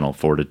that mental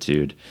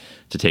fortitude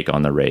to take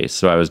on the race.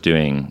 So I was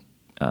doing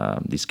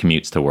these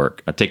commutes to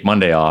work. I take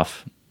Monday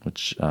off,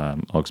 which I'll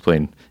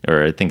explain,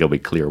 or I think it'll be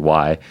clear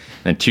why. And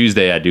then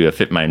Tuesday I do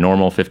my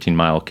normal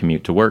 15-mile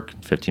commute to work,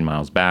 15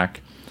 miles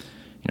back.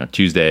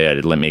 Tuesday I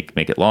did make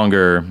it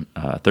longer,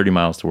 30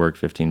 miles to work,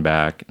 15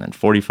 back, and then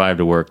 45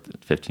 to work,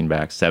 15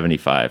 back,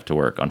 75 to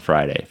work on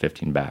Friday,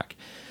 15 back.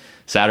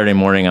 Saturday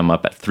morning I'm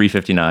up at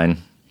 3:59.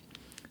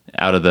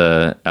 Out of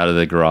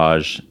the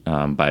garage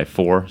by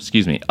 4.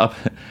 Excuse me, up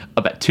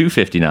at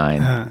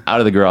 2:59. Out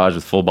of the garage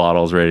with full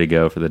bottles ready to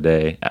go for the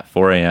day at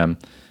 4 a.m.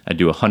 I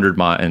do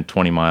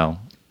 120 mile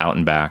out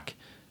and back,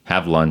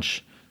 have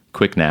lunch,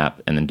 quick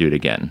nap, and then do it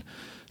again.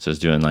 So I was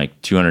doing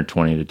like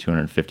 220 to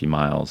 250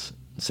 miles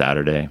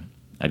Saturday.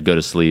 I'd go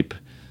to sleep,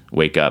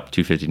 wake up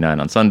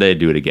 2:59 on Sunday,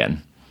 do it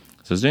again.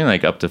 So I was doing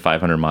like up to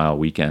 500 mile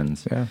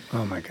weekends. Yeah.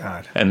 Oh my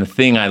God. And the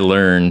thing I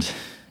learned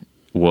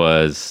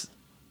was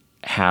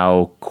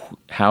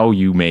how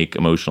you make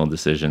emotional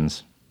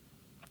decisions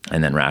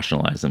and then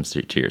rationalize them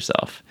to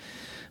yourself.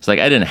 It's like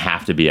I didn't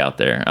have to be out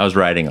there. I was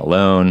riding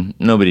alone.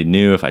 Nobody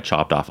knew if I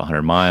chopped off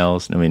 100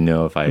 miles. Nobody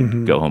knew if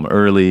I'd go home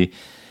early.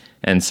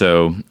 And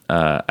so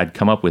I'd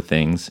come up with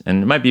things,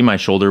 and it might be my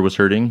shoulder was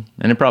hurting,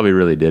 and it probably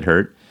really did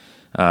hurt.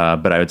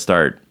 But I'd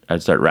start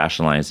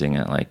rationalizing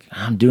it, like,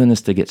 I'm doing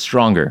this to get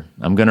stronger.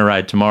 I'm going to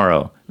ride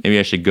tomorrow. Maybe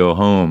I should go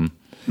home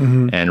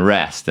and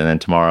rest, and then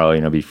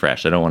tomorrow, be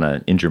fresh. I don't want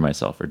to injure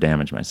myself or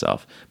damage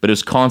myself. But it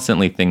was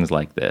constantly things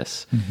like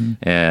this,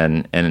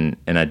 and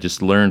I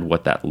just learned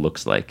what that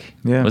looks like.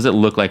 Yeah. What does it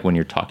look like when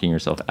you're talking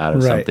yourself out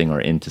of something or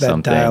into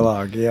something?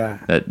 Dialogue, yeah.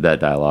 That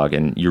dialogue,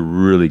 and you're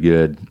really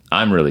good.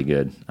 I'm really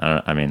good.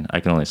 I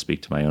can only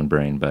speak to my own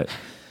brain, but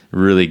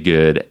really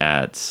good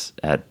at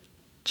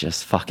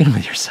just fucking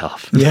with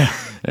yourself. Yeah.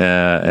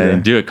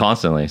 And do it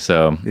constantly.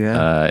 So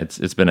Yeah.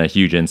 it's been a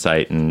huge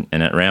insight. And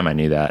at Ram, I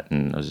knew that.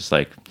 And I was just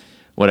like,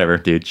 whatever,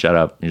 dude, shut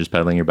up. You're just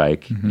pedaling your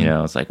bike. You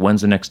know, it's like,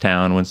 when's the next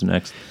town? When's the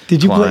next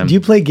Did you climb? do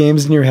you play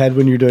games in your head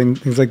when you're doing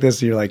things like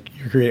this? You're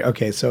creating,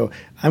 okay, so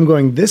I'm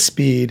going this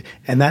speed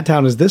and that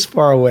town is this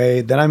far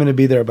away. Then I'm going to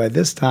be there by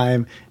this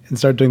time and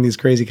start doing these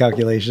crazy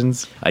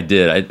calculations. I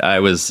did. I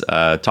was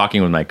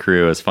talking with my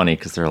crew. It was funny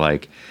because they're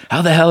like,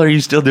 how the hell are you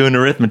still doing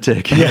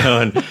arithmetic? You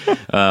know, and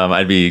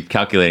I'd be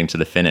calculating to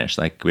the finish.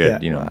 Like we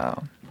had,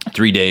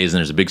 3 days and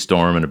there's a big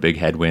storm and a big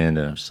headwind.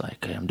 And I was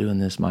like, okay, I'm doing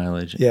this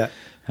mileage. Yeah.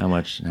 How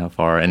much and how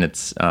far? And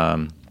it's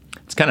kind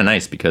of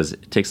nice because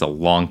it takes a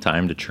long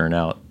time to churn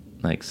out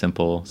like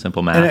simple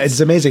math. And it's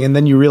amazing. And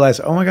then you realize,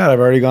 oh my God, I've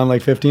already gone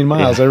like 15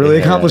 miles. I really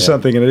accomplished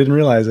something and I didn't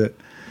realize it.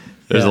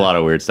 There's a lot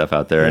of weird stuff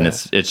out there. And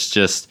it's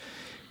just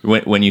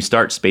when you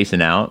start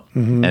spacing out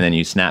and then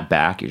you snap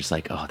back, you're just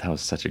like, oh, that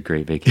was such a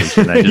great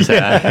vacation I just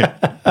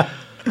had.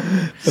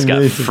 Just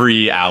got a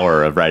free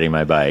hour of riding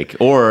my bike.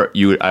 Or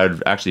I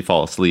would actually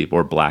fall asleep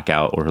or black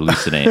out or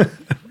hallucinate.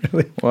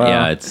 Really? Wow.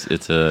 Yeah,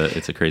 it's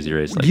a crazy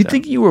race like Do you that.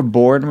 think you were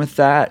born with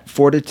that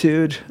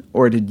fortitude,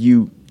 or did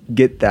you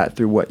get that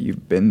through what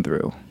you've been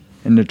through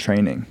in the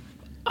training?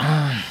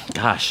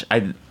 Gosh,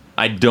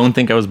 I don't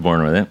think I was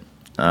born with it.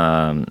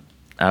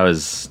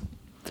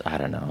 I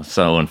don't know,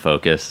 so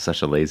unfocused,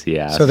 such a lazy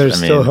ass. So there's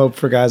still hope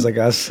for guys like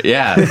us.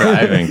 Yeah,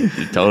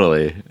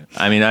 totally.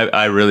 I mean,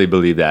 I really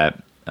believe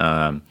that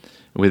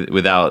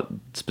without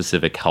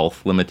specific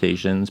health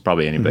limitations,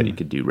 probably anybody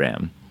could do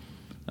RAM.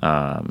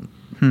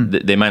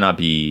 They might not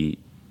be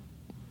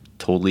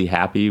totally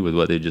happy with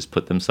what they just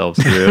put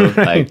themselves through,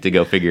 like to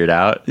go figure it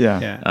out.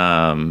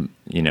 Yeah.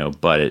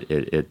 But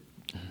it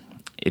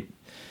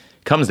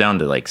comes down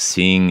to like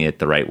seeing it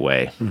the right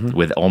way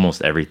with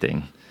almost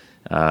everything.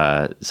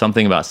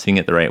 Something about seeing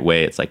it the right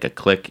way, it's like a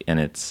click, and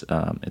it's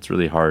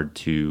really hard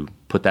to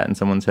put that in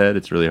someone's head.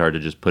 It's really hard to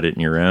just put it in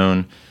your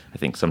own. I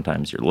think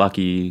sometimes you're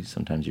lucky,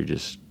 sometimes you're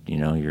just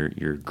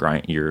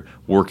you're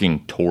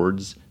working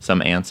towards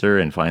some answer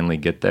and finally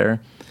get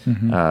there.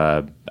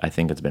 I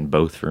think it's been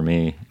both for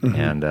me,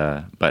 and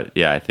but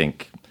yeah, I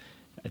think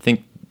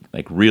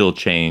like real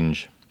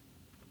change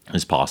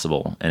is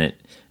possible, and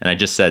I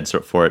just said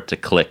sort of for it to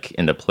click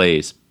into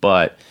place,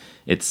 but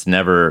it's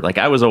never like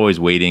I was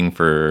always waiting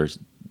for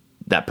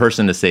that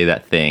person to say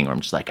that thing, or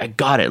I'm just like, I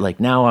got it. Like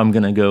now I'm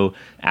gonna go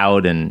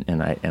out and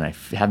I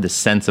have this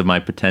sense of my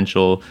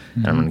potential,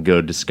 and I'm gonna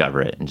go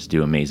discover it and just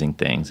do amazing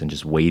things, and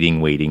just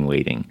waiting.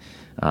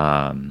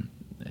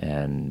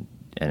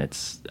 And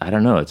it's, I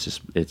don't know,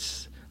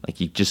 it's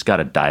like you just got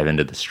to dive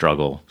into the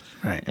struggle,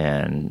 right,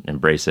 and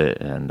embrace it,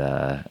 and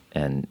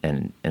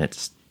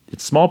it's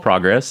small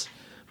progress,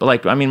 but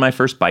like I mean, my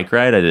first bike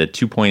ride, I did a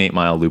 2.8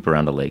 mile loop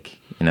around a lake,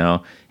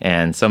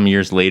 and some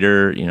years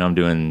later, I'm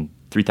doing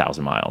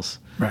 3,000 miles.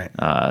 Right.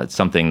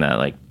 Something that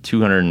like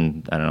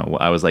 200, I don't know,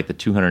 I was like the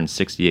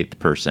 268th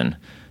person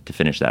to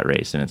finish that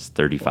race, and it's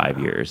 35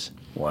 years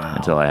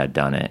until I had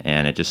done it,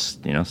 and it just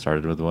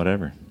started with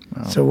whatever.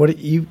 Wow. So what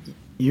you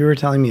were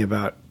telling me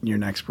about your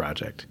next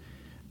project,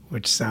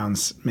 which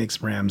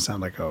makes RAM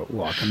sound like a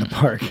walk in the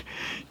park.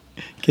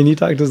 Can you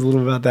talk to us a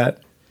little about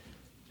that?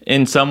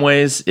 In some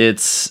ways, it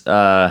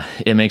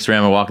makes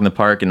RAM a walk in the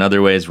park. In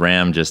other ways,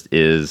 RAM just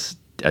is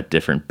a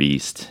different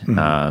beast.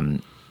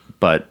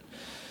 But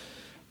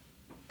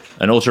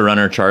an ultra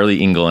runner,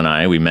 Charlie Engel,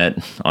 and we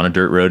met on a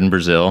dirt road in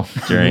Brazil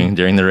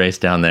during the race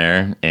down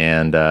there.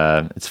 And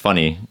it's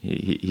funny.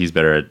 He's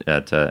better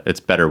at it's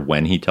better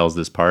when he tells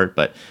this part.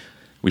 But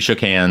we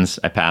shook hands.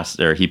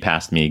 He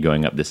passed me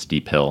going up this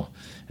steep hill,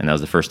 and that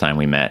was the first time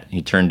we met.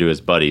 He turned to his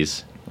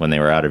buddies when they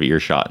were out of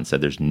earshot and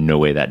said, "There's no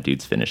way that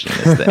dude's finishing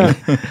this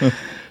thing."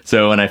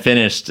 So when I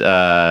finished,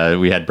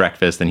 we had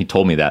breakfast, and he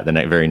told me that the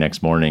very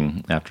next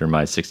morning after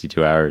my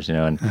 62 hours,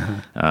 and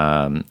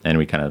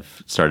we kind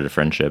of started a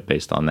friendship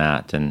based on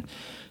that. And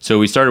so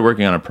we started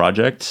working on a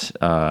project.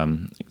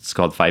 It's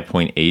called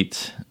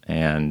 5.8,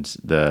 and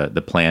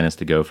the plan is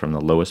to go from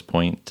the lowest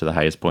point to the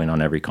highest point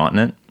on every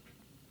continent.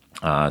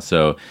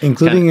 So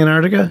including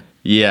Antarctica?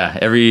 Yeah,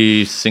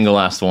 every single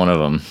last one of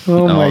them.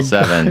 Oh all my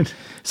 7. God.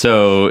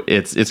 So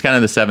it's kind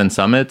of the 7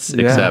 summits,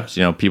 except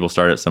people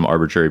start at some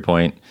arbitrary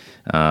point.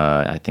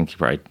 I think you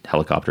probably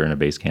helicopter in a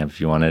base camp if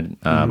you wanted,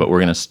 but we're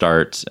going to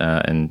start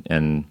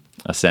and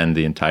ascend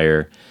the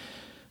entire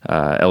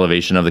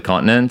elevation of the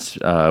continent.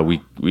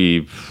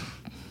 We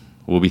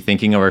will be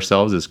thinking of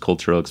ourselves as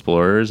cultural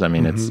explorers. I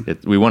mean,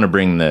 we want to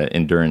bring the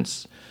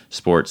endurance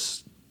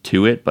sports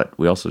to it, but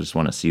we also just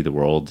want to see the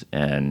world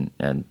and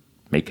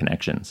make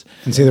connections.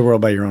 And see the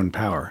world by your own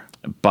power.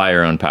 By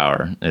our own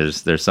power.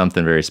 There's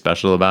something very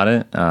special about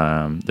it.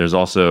 There's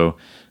also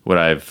what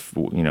I've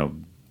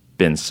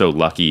been so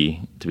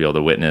lucky to be able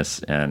to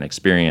witness and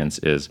experience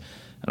is,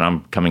 and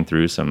I'm coming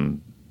through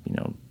some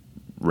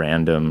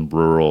random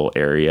rural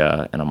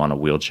area, and I'm on a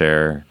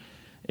wheelchair.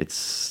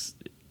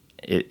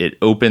 It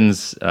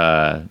opens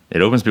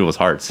people's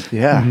hearts.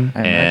 Yeah,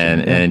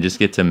 and just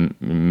get to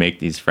make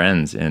these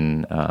friends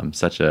in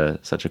such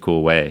a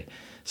cool way.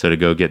 So to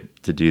go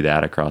get to do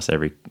that across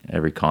every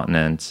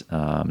continent,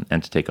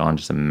 and to take on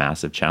just a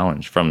massive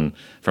challenge from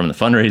the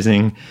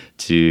fundraising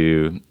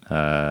to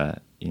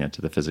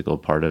to the physical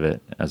part of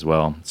it as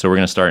well. So we're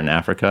going to start in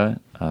Africa.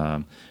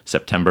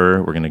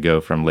 September, we're going to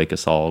go from Lake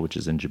Assal, which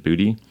is in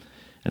Djibouti.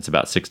 It's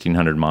about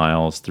 1,600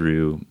 miles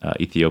through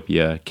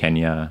Ethiopia,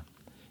 Kenya,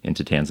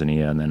 into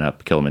Tanzania, and then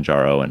up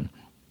Kilimanjaro. And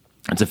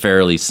it's a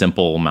fairly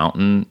simple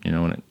mountain,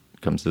 when it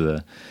comes to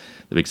the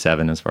Big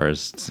Seven as far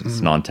as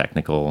it's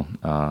non-technical.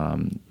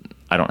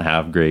 I don't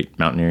have great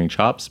mountaineering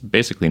chops,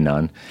 basically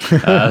none.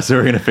 So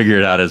we're going to figure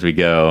it out as we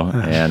go.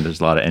 And there's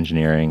a lot of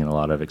engineering and a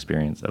lot of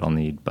experience that I'll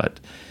need, but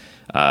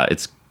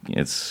it's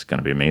going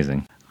to be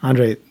amazing.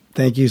 Andre,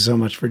 thank you so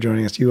much for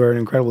joining us. You are an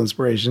incredible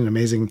inspiration,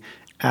 amazing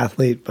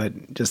athlete,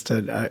 but just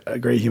a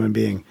great human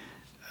being.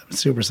 I'm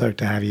super stoked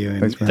to have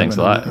you Thanks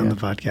a lot. on the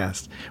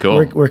podcast.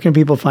 Cool. Where can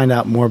people find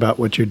out more about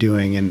what you're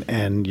doing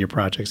and your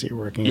projects that you're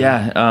working on?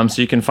 Yeah,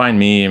 so you can find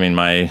me. I mean,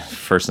 my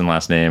first and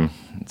last name,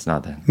 it's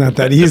not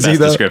that easy, the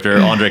best though.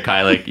 descriptor. Andre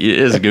Keilik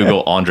is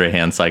Google Andre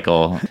Hand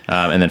Cycle.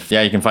 And then,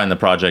 you can find the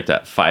project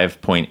at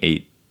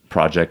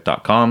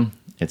 5.8project.com.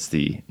 It's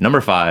the number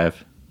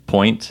 5,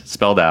 point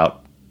spelled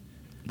out,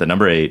 the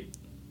number 8,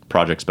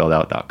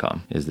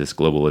 projectspelledout.com is this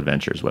global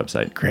adventures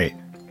website. Great.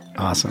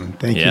 Awesome.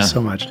 Thank you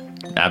so much.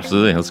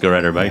 Absolutely. Let's go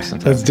ride our bikes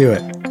sometime. Let's do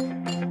it.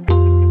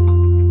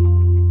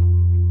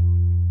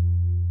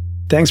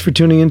 Thanks for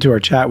tuning in to our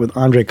chat with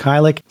Andre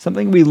Keilik.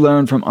 Something we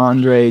learned from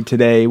Andre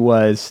today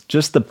was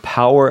just the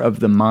power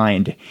of the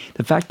mind.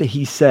 The fact that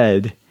he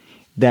said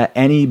that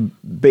any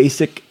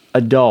basic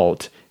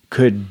adult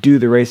could do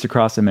the race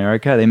across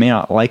America. They may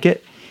not like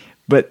it,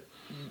 but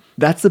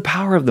that's the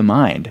power of the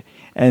mind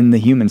and the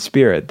human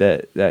spirit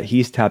that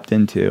he's tapped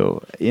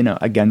into,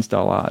 against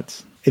all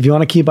odds. If you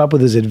want to keep up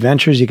with his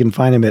adventures, you can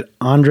find him at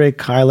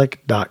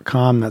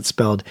andrekeilik.com. That's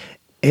spelled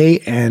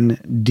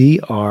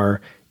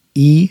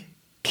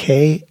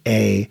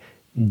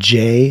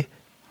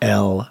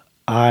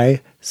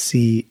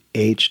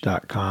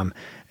ANDREKAJLICH.com.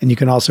 And you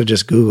can also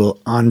just Google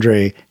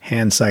Andre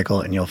Hand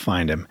Cycle and you'll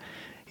find him.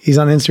 He's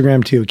on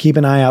Instagram too. Keep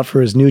an eye out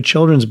for his new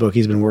children's book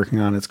he's been working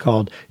on. It's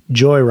called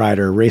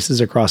Joyrider, Races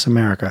Across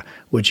America,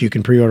 which you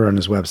can pre-order on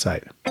his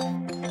website.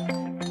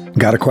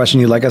 Got a question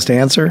you'd like us to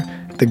answer?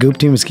 The Goop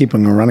team is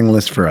keeping a running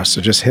list for us,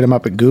 so just hit them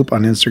up at Goop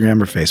on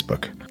Instagram or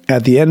Facebook.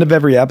 At the end of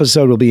every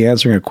episode, we'll be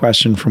answering a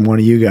question from one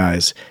of you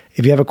guys.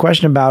 If you have a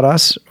question about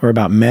us or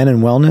about men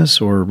and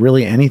wellness or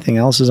really anything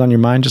else is on your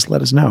mind, just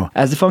let us know.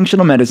 As a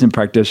functional medicine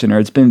practitioner,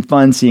 it's been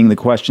fun seeing the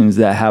questions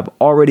that have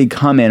already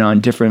come in on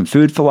different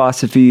food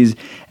philosophies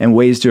and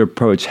ways to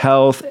approach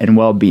health and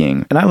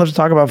well-being. And I love to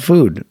talk about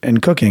food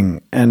and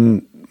cooking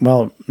and,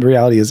 the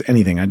reality is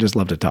anything. I just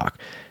love to talk.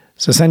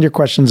 So send your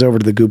questions over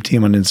to the Goop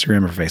team on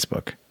Instagram or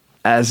Facebook.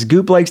 As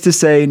Goop likes to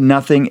say,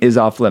 nothing is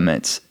off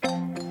limits.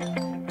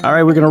 All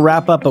right, we're going to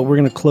wrap up, but we're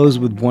going to close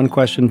with one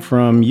question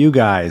from you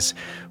guys.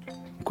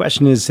 The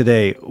question is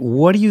today,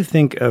 what do you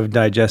think of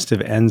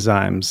digestive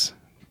enzymes?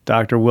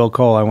 Dr. Will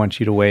Cole, I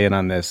want you to weigh in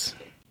on this.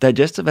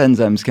 Digestive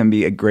enzymes can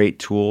be a great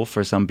tool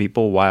for some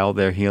people while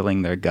they're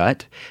healing their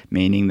gut,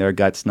 meaning their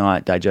gut's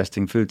not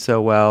digesting food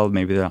so well,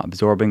 maybe they're not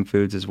absorbing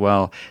foods as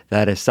well.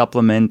 That a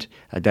supplement,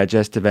 a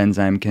digestive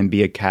enzyme, can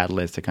be a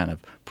catalyst to kind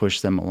of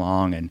push them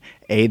along and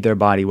aid their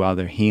body while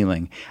they're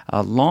healing.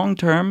 Long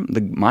term,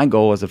 my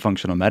goal as a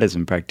functional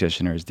medicine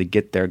practitioner is to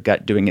get their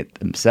gut doing it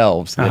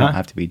themselves. So they don't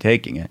have to be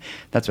taking it.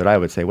 That's what I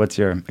would say. What's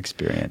your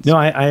experience? No,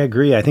 I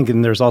agree. I think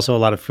there's also a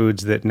lot of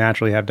foods that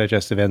naturally have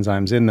digestive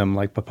enzymes in them,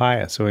 like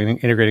papaya. So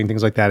integrating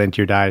things like that into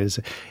your diet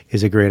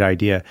is a great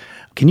idea.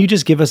 Can you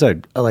just give us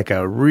a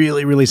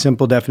really, really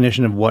simple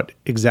definition of what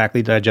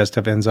exactly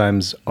digestive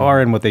enzymes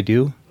are and what they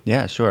do?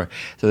 Yeah, sure.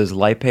 So there's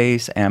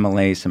lipase,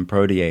 amylase, and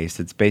protease.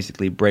 It's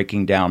basically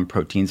breaking down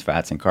proteins,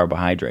 fats, and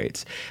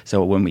carbohydrates.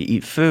 So when we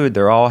eat food,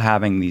 they're all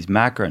having these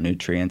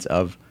macronutrients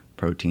of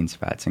proteins,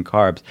 fats, and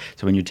carbs.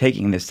 So when you're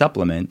taking this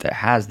supplement that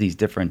has these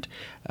different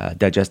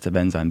digestive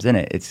enzymes in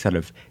it, it's sort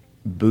of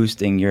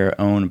boosting your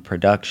own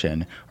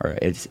production, or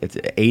it's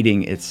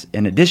aiding, it's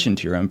in addition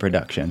to your own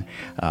production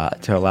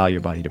to allow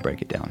your body to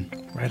break it down.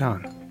 Right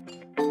on.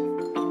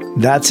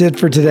 That's it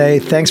for today.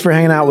 Thanks for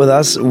hanging out with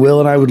us. Will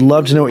and I would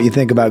love to know what you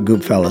think about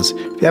Goop Fellas. If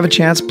you have a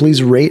chance,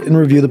 please rate and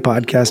review the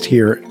podcast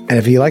here. And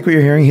if you like what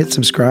you're hearing, hit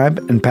subscribe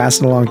and pass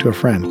it along to a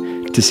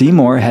friend. To see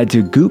more, head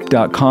to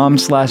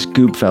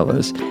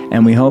goop.com/goopfellas.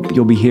 And we hope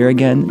you'll be here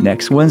again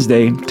next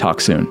Wednesday.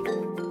 Talk soon.